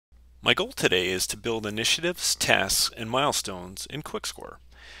My goal today is to build initiatives, tasks, and milestones in QuickScore.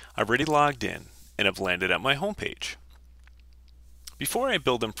 I've already logged in and have landed at my homepage. Before I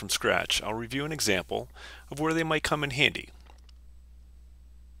build them from scratch, I'll review an example of where they might come in handy.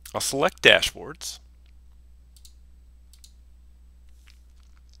 I'll select Dashboards,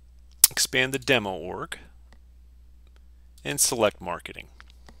 expand the demo org, and select Marketing.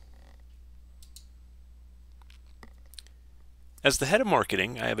 As the head of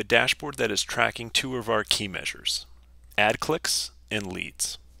marketing, I have a dashboard that is tracking two of our key measures, ad clicks and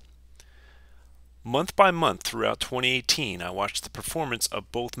leads. Month by month throughout 2018, I watched the performance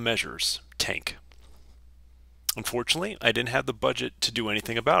of both measures tank. Unfortunately, I didn't have the budget to do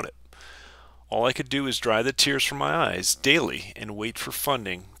anything about it. All I could do is dry the tears from my eyes daily and wait for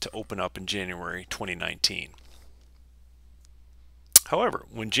funding to open up in January 2019. However,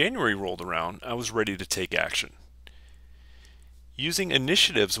 when January rolled around, I was ready to take action. Using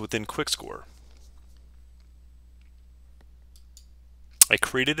initiatives within QuickScore, I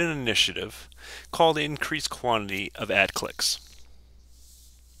created an initiative called Increase Quantity of Ad Clicks.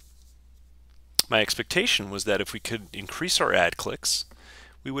 My expectation was that if we could increase our ad clicks,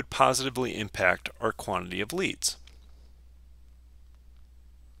 we would positively impact our quantity of leads.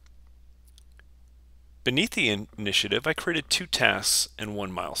 Beneath the initiative, I created two tasks and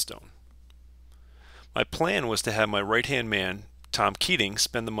one milestone. My plan was to have my right-hand man, Tom Keating,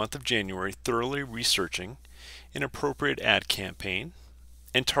 spend the month of January thoroughly researching an appropriate ad campaign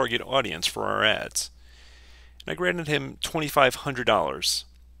and target audience for our ads. And I granted him $2,500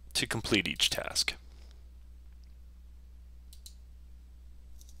 to complete each task.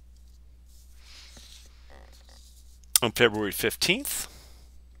 On February 15th,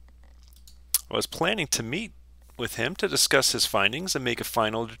 I was planning to meet with him to discuss his findings and make a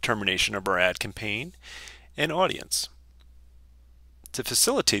final determination of our ad campaign and audience. To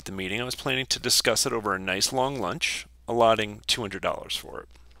facilitate the meeting, I was planning to discuss it over a nice long lunch, allotting $200 for it.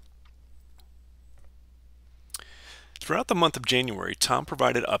 Throughout the month of January, Tom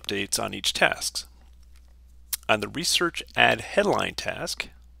provided updates on each task. On the Research Ad Headline task,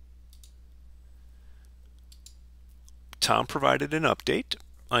 Tom provided an update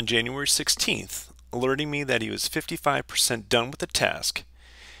on January 16th, alerting me that he was 55% done with the task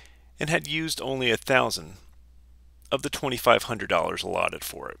and had used only $1,000 of the $2,500 allotted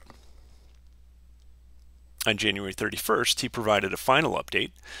for it. On January 31st, he provided a final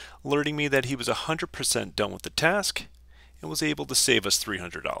update, alerting me that he was 100% done with the task and was able to save us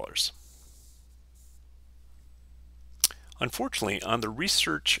 $300. Unfortunately, on the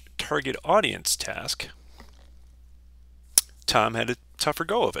Research Target Audience task, Tom had a tougher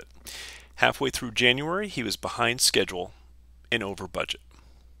go of it. Halfway through January, he was behind schedule and over budget.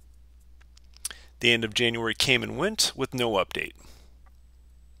 The end of January came and went with no update.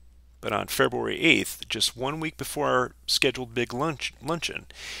 But on February 8th, just 1 week before our scheduled big luncheon,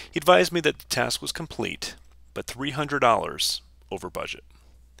 he advised me that the task was complete, but $300 over budget.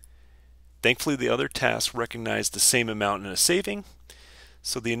 Thankfully, the other tasks recognized the same amount in a saving,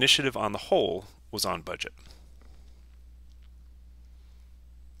 so the initiative on the whole was on budget.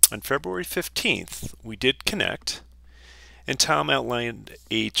 On February 15th, we did connect, and Tom outlined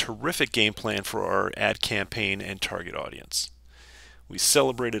a terrific game plan for our ad campaign and target audience. We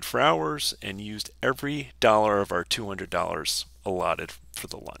celebrated for hours and used every dollar of our $200 allotted for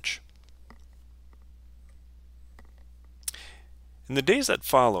the lunch. In the days that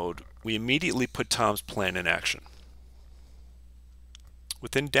followed, we immediately put Tom's plan in action.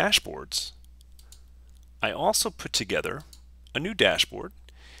 Within Dashboards, I also put together a new dashboard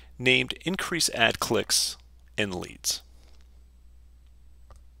named Increase Ad Clicks and Leads.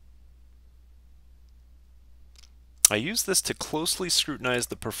 I use this to closely scrutinize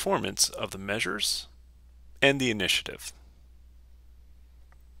the performance of the measures and the initiative.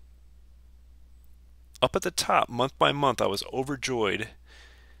 Up at the top, month by month, I was overjoyed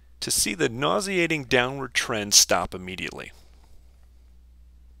to see the nauseating downward trend stop immediately.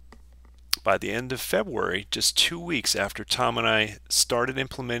 By the end of February, just 2 weeks after Tom and I started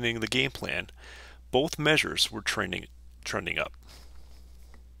implementing the game plan, both measures were trending up.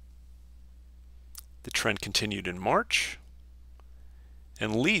 The trend continued in March,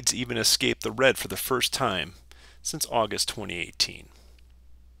 and leads even escaped the red for the first time since August 2018.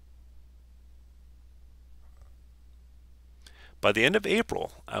 By the end of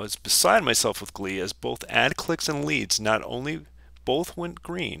April, I was beside myself with glee as both ad clicks and leads not only both went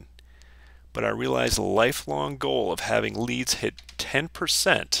green, but I realized a lifelong goal of having leads hit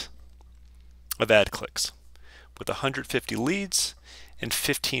 10% of ad clicks, with 150 leads and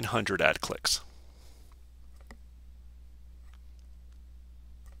 1,500 ad clicks.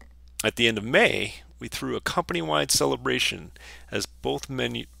 At the end of May, we threw a company-wide celebration as both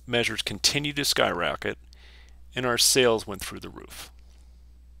measures continued to skyrocket and our sales went through the roof.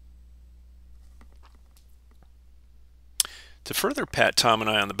 To further pat Tom and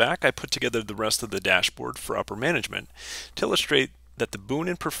I on the back, I put together the rest of the dashboard for upper management to illustrate that the boon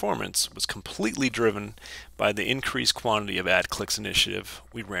in performance was completely driven by the increased quantity of ad clicks initiative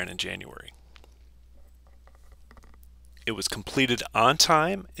we ran in January. It was completed on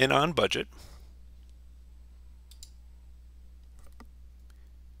time and on budget.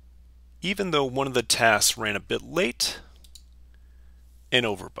 Even though one of the tasks ran a bit late and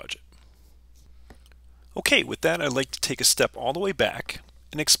over budget. Okay, with that, I'd like to take a step all the way back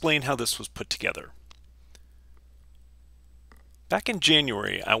and explain how this was put together. Back in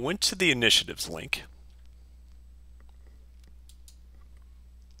January, I went to the initiatives link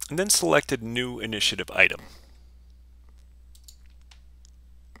and then selected new initiative item.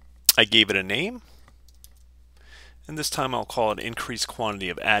 I gave it a name, and this time I'll call it increased quantity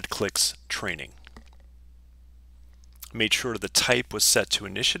of ad clicks training. Made sure the type was set to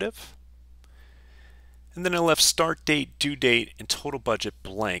initiative, and then I left start date, due date, and total budget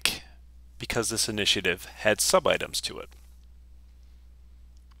blank because this initiative had sub-items to it.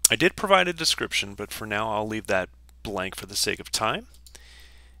 I did provide a description, but for now I'll leave that blank for the sake of time,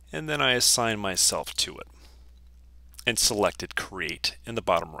 and then I assign myself to it and selected create in the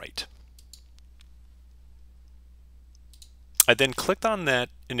bottom right. I then clicked on that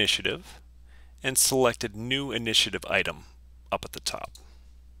initiative and selected new initiative item up at the top.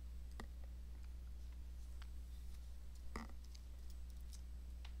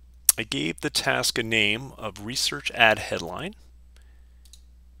 I gave the task a name of research ad headline.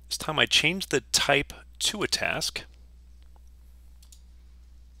 This time I changed the type to a task.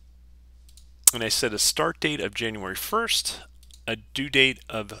 And I set a start date of January 1st, a due date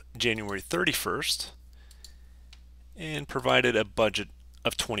of January 31st, and provided a budget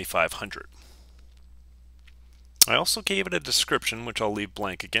of $2,500. I also gave it a description, which I'll leave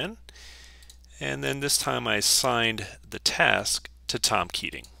blank again. And then this time I assigned the task to Tom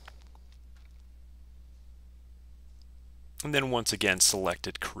Keating. And then once again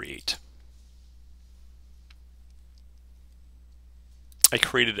selected create. I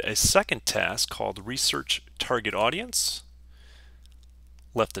created a second task called research target audience,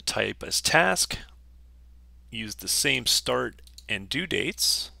 left the type as task, used the same start and due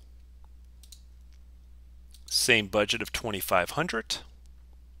dates, same budget of $2,500,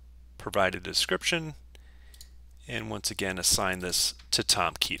 provided a description, and once again assigned this to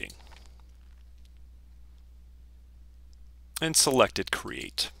Tom Keating. And selected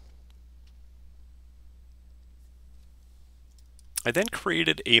create. I then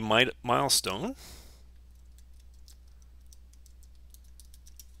created a milestone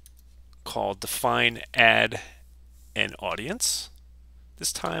called define ad and audience.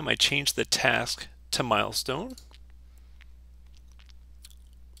 This time I changed the task to milestone,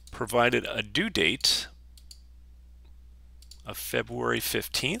 provided a due date of February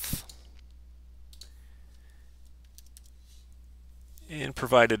 15th, and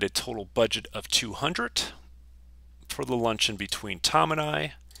provided a total budget of $200 for the luncheon between Tom and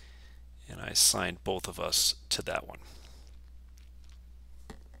I assigned both of us to that one.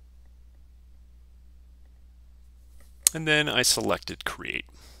 And then I selected create.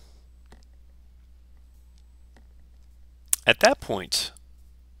 At that point,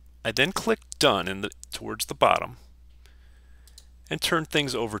 I then clicked done towards the bottom and turned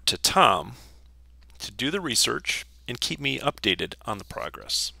things over to Tom to do the research and keep me updated on the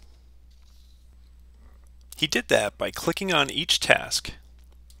progress. He did that by clicking on each task,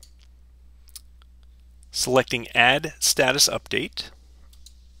 selecting Add Status Update,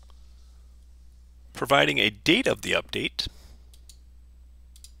 providing a date of the update,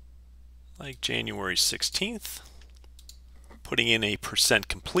 like January 16th, putting in a %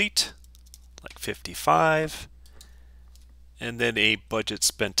 complete, like 55, and then a budget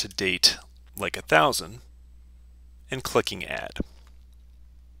spent to date, like 1,000, and clicking Add.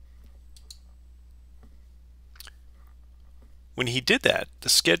 When he did that, the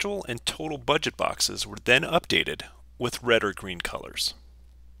schedule and total budget boxes were then updated with red or green colors,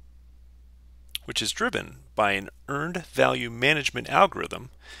 which is driven by an earned value management algorithm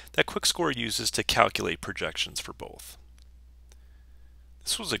that QuickScore uses to calculate projections for both.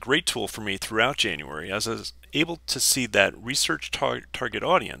 This was a great tool for me throughout January, as I was able to see that research target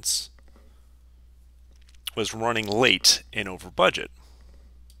audience was running late and over budget,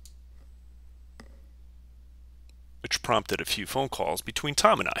 which prompted a few phone calls between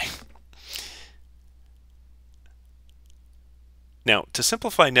Tom and I. Now, to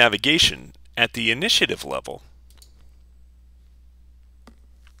simplify navigation at the initiative level,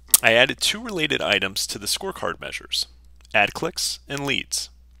 I added two related items to the scorecard measures, ad clicks and leads.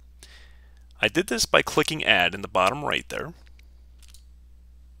 I did this by clicking Add in the bottom right there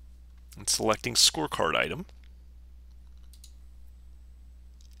and selecting Scorecard item,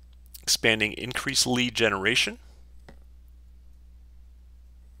 expanding Increase Lead Generation,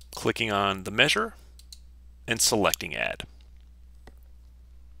 clicking on the measure, and selecting Add.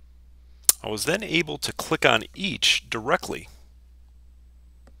 I was then able to click on each directly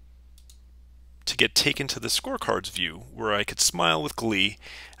to get taken to the scorecards view, where I could smile with glee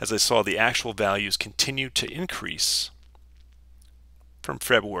as I saw the actual values continue to increase from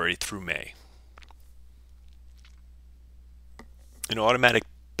February through May. An automatic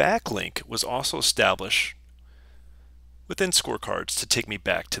backlink was also established within scorecards to take me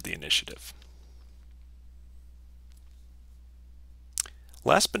back to the initiative.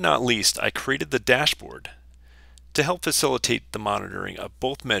 Last but not least, I created the dashboard to help facilitate the monitoring of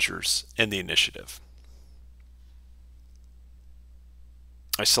both measures and the initiative.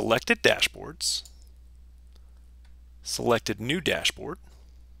 I selected Dashboards, selected New Dashboard,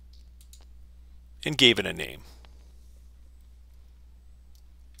 and gave it a name.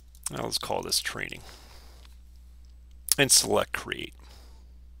 Now let's call this Training, and select Create.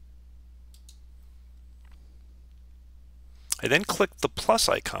 I then clicked the plus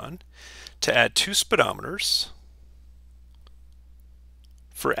icon to add two speedometers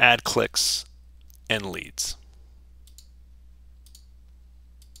for ad clicks and leads.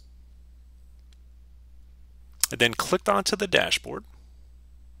 I then clicked onto the dashboard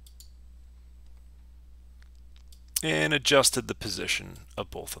and adjusted the position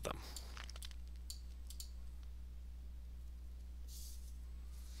of both of them.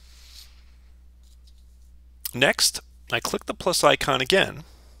 Next, I clicked the plus icon again,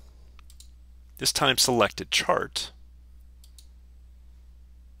 this time selected Chart,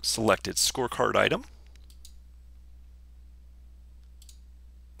 selected Scorecard item,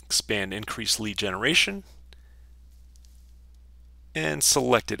 expand Increase Lead Generation, and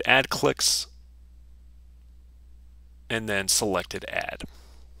selected Ad Clicks, and then selected Add.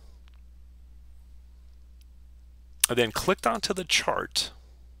 I then clicked onto the chart,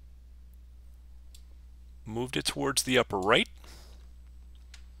 moved it towards the upper right,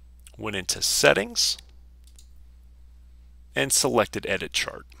 went into Settings, and selected Edit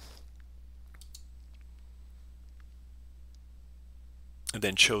Chart. And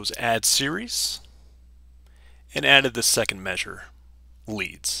then chose Add Series, and added the second measure,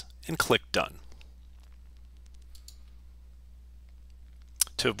 Leads, and clicked Done.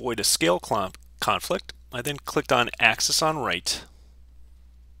 To avoid a scale conflict, I then clicked on Axis on Right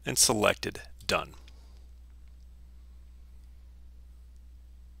and selected Done.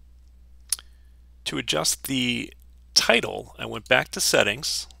 To adjust the title, I went back to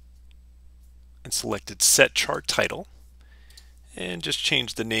Settings and selected Set Chart Title and just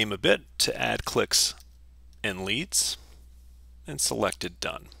changed the name a bit to Add Clicks and Leads and selected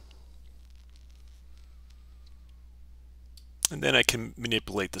Done. And then I can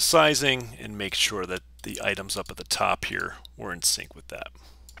manipulate the sizing and make sure that the items up at the top here were in sync with that.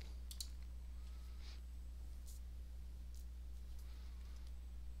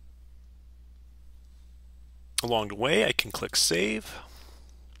 Along the way, I can click Save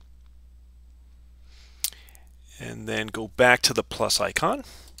and then go back to the plus icon.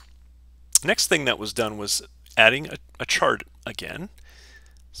 Next thing that was done was adding a chart again.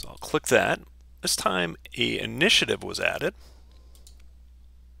 So I'll click that. This time an initiative was added.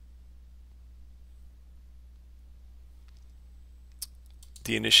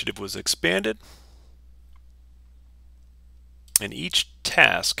 The initiative was expanded, and each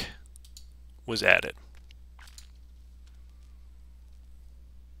task was added.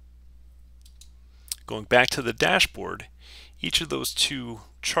 Going back to the dashboard, each of those two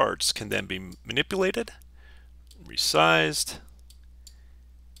charts can then be manipulated, resized,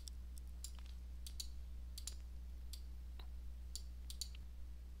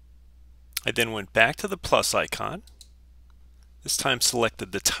 I then went back to the plus icon, this time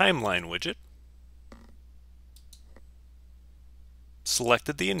selected the timeline widget,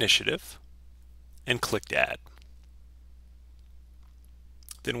 selected the initiative, and clicked Add.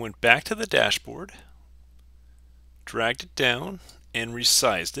 Then went back to the dashboard, dragged it down, and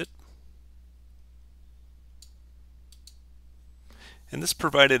resized it. And this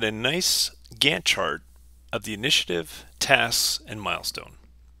provided a nice Gantt chart of the initiative, tasks, and milestone.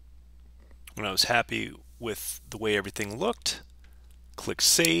 When I was happy with the way everything looked, click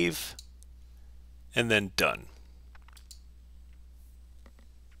Save, and then Done.